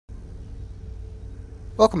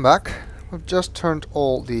Welcome back. We've just turned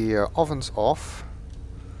all the ovens off.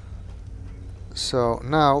 So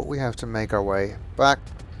now we have to make our way back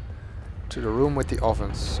to the room with the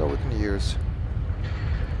ovens so we can use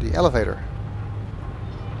the elevator.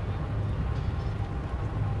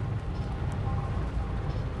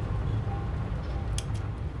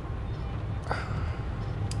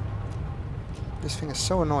 This thing is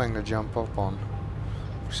so annoying to jump up on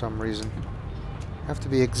for some reason. You have to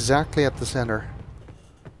be exactly at the center.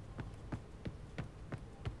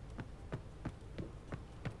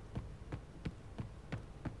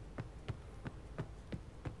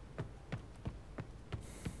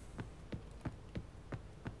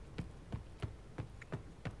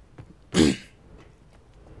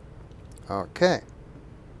 Okay.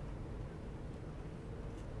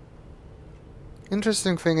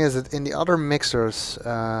 Interesting thing is that in the other mixers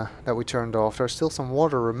that we turned off, there's still some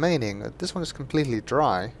water remaining. This one is completely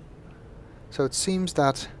dry. So it seems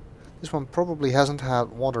that this one probably hasn't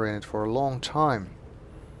had water in it for a long time.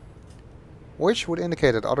 Which would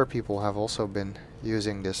indicate that other people have also been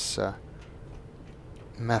using this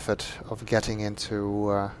method of getting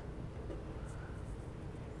into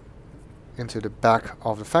the back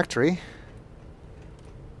of the factory.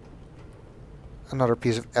 Another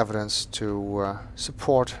piece of evidence to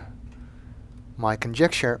support my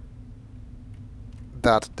conjecture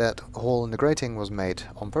that that hole in the grating was made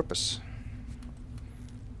on purpose.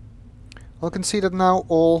 Well, you can see that now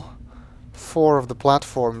all 4 of the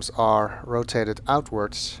platforms are rotated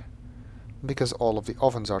outwards because all of the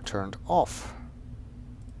ovens are turned off.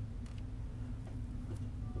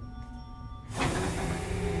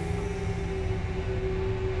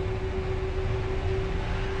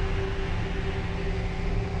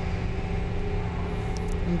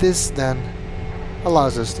 This then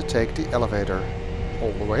allows us to take the elevator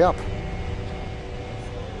all the way up.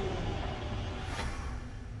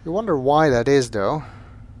 You wonder why that is, though.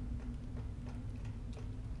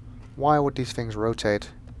 Why would these things rotate?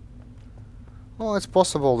 Well, it's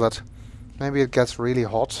possible that maybe it gets really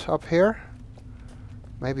hot up here.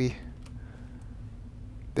 Maybe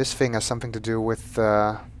this thing has something to do with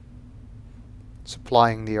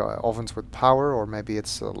supplying the ovens with power, or maybe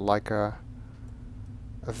it's like a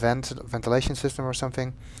ventilation system or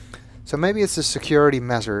something. So maybe it's a security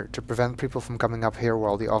measure to prevent people from coming up here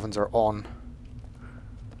while the ovens are on.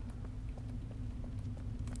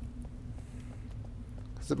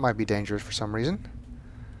 Because it might be dangerous for some reason.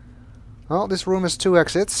 Well, this room has 2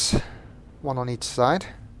 exits, 1 on each side.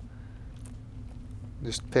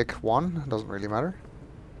 Just pick one, doesn't really matter.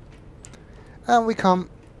 And we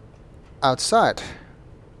come outside.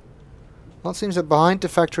 Well, it seems that behind the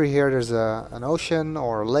factory here there's an ocean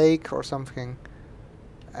or a lake or something,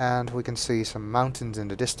 and we can see some mountains in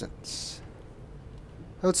the distance.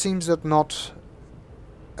 So it seems that not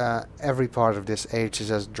every part of this age is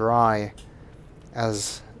as dry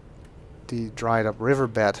as the dried up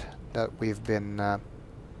riverbed that we've been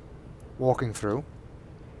walking through.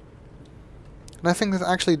 And I think that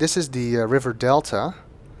actually this is the river delta.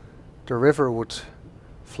 The river would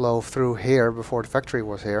flow through here before the factory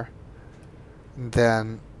was here. And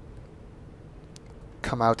then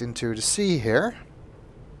come out into the sea here.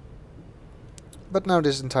 But now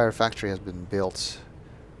this entire factory has been built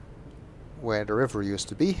where the river used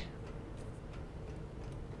to be.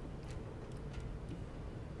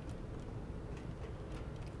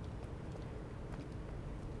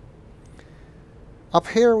 Up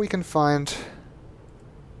here we can find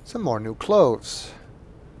some more new clothes,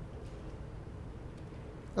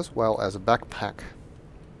 as well as a backpack.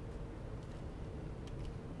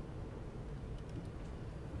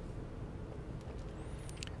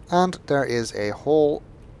 And there is a hole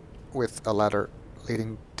with a ladder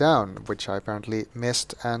leading down, which I apparently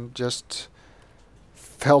missed and just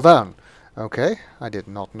fell down. Okay, I did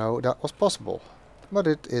not know that was possible, but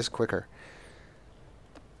it is quicker.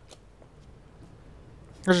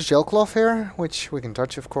 There's a shell cloth here, which we can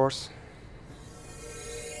touch, of course.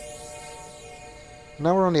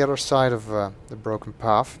 Now we're on the other side of the broken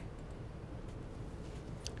path.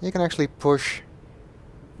 You can actually push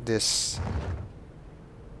this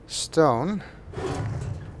stone.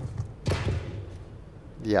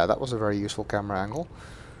 Yeah, that was a very useful camera angle.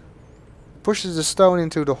 Pushes the stone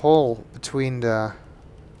into the hole between the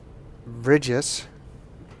bridges,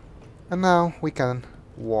 and now we can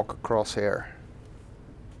walk across here.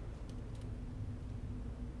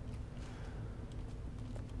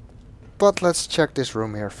 But let's check this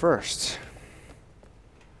room here first.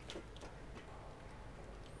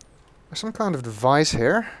 There's some kind of device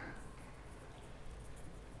here.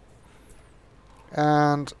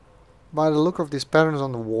 And By the look of these patterns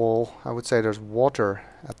on the wall, I would say there's water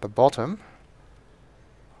at the bottom.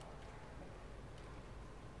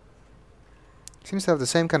 Seems to have the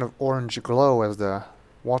same kind of orange glow as the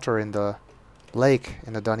water in the lake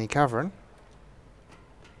in the Dunny Cavern.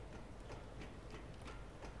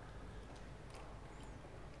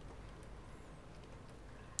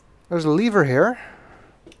 There's a lever here.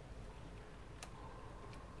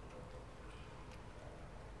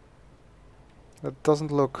 That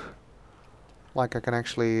doesn't look like I can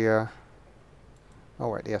actually... oh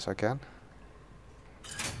wait, yes I can.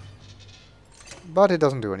 But it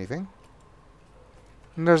doesn't do anything.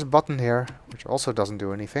 And there's a button here, which also doesn't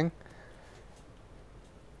do anything.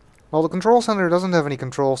 Well, the control center doesn't have any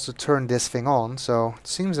controls to turn this thing on, so it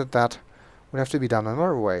seems that that would have to be done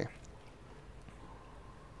another way.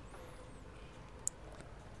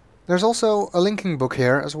 There's also a linking book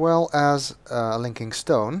here, as well as a linking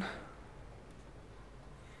stone.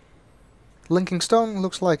 Linking stone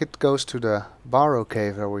looks like it goes to the Barrow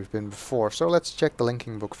Cave where we've been before, so let's check the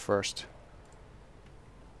linking book first.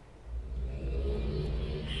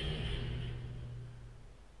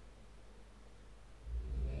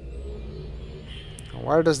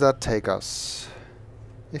 Where does that take us?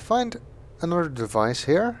 We find another device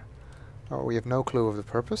here. Oh, we have no clue of the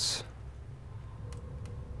purpose.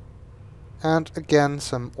 And again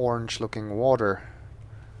some orange looking water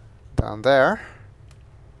down there.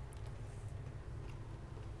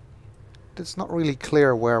 It's not really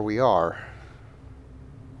clear where we are.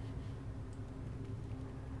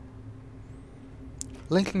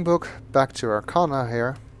 Linking book, back to Arcana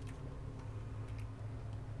here.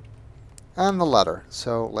 And the ladder,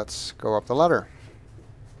 so let's go up the ladder.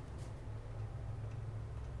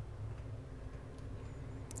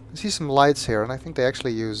 I see some lights here, and I think they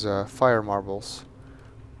actually use fire marbles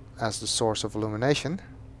as the source of illumination.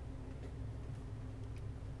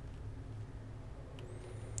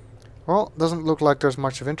 Well, doesn't look like there's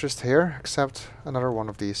much of interest here, except another one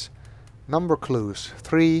of these number clues.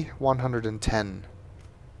 3, 110.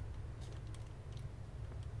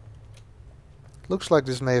 Looks like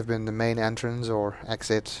this may have been the main entrance or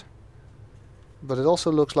exit, but it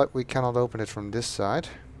also looks like we cannot open it from this side.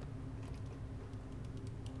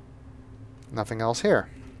 Nothing else here.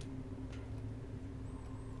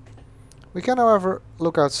 We can, however,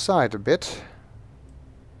 look outside a bit.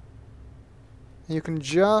 You can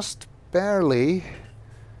just barely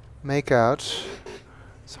make out,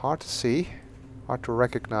 it's hard to see, hard to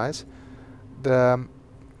recognize, the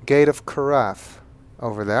Gate of Carath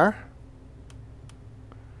over there.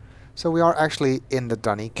 So we are actually in the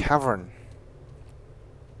Dunny Cavern.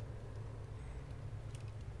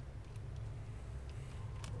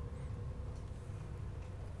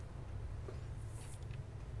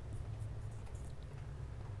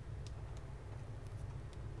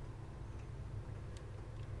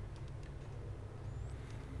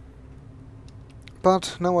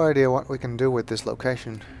 But no idea what we can do with this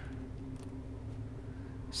location.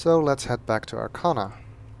 So let's head back to Arcana.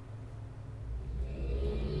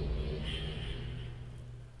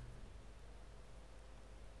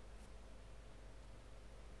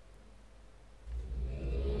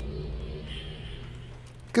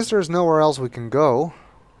 Because there's nowhere else we can go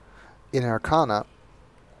in Arcana,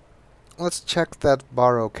 let's check that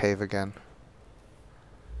Barrow Cave again.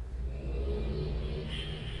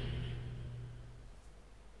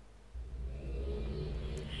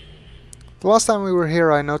 The last time we were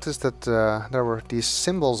here I noticed that there were these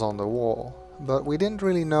symbols on the wall, but we didn't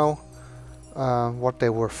really know what they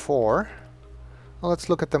were for. Well, let's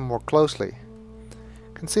look at them more closely.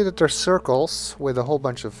 You can see that they're circles with a whole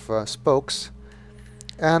bunch of spokes,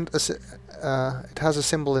 and it has a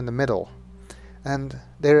symbol in the middle. And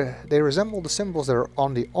they resemble the symbols that are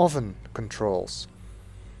on the oven controls.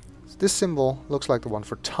 This symbol looks like the one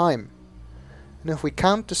for time. And if we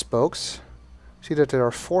count the spokes, see that there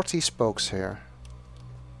are 40 spokes here.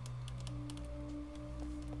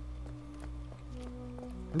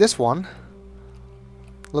 This one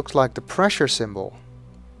looks like the pressure symbol,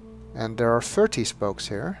 and there are 30 spokes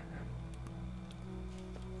here.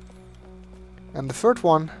 And the third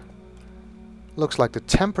one looks like the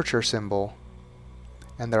temperature symbol,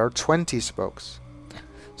 and there are 20 spokes.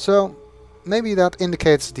 So maybe that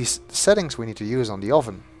indicates the settings we need to use on the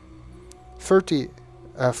oven. 40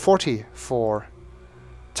 for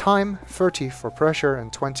time, 30 for pressure,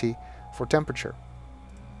 and 20 for temperature.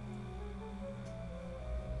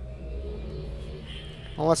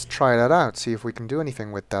 Well, let's try that out, see if we can do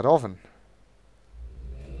anything with that oven.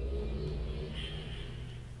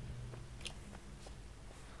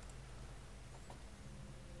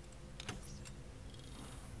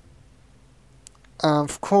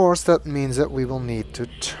 Of course, that means that we will need to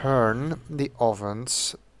turn the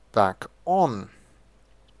ovens back on.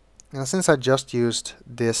 And since I just used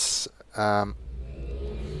this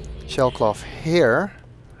shell cloth here,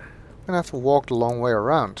 I'm gonna have to walk the long way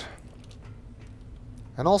around.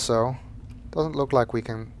 And also, doesn't look like we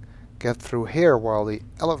can get through here while the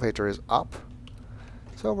elevator is up.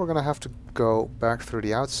 So we're gonna have to go back through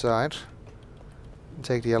the outside and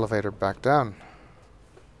take the elevator back down.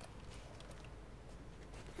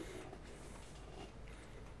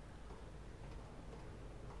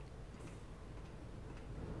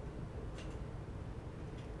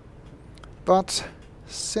 But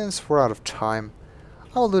since we're out of time,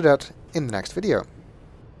 I will do that in the next video.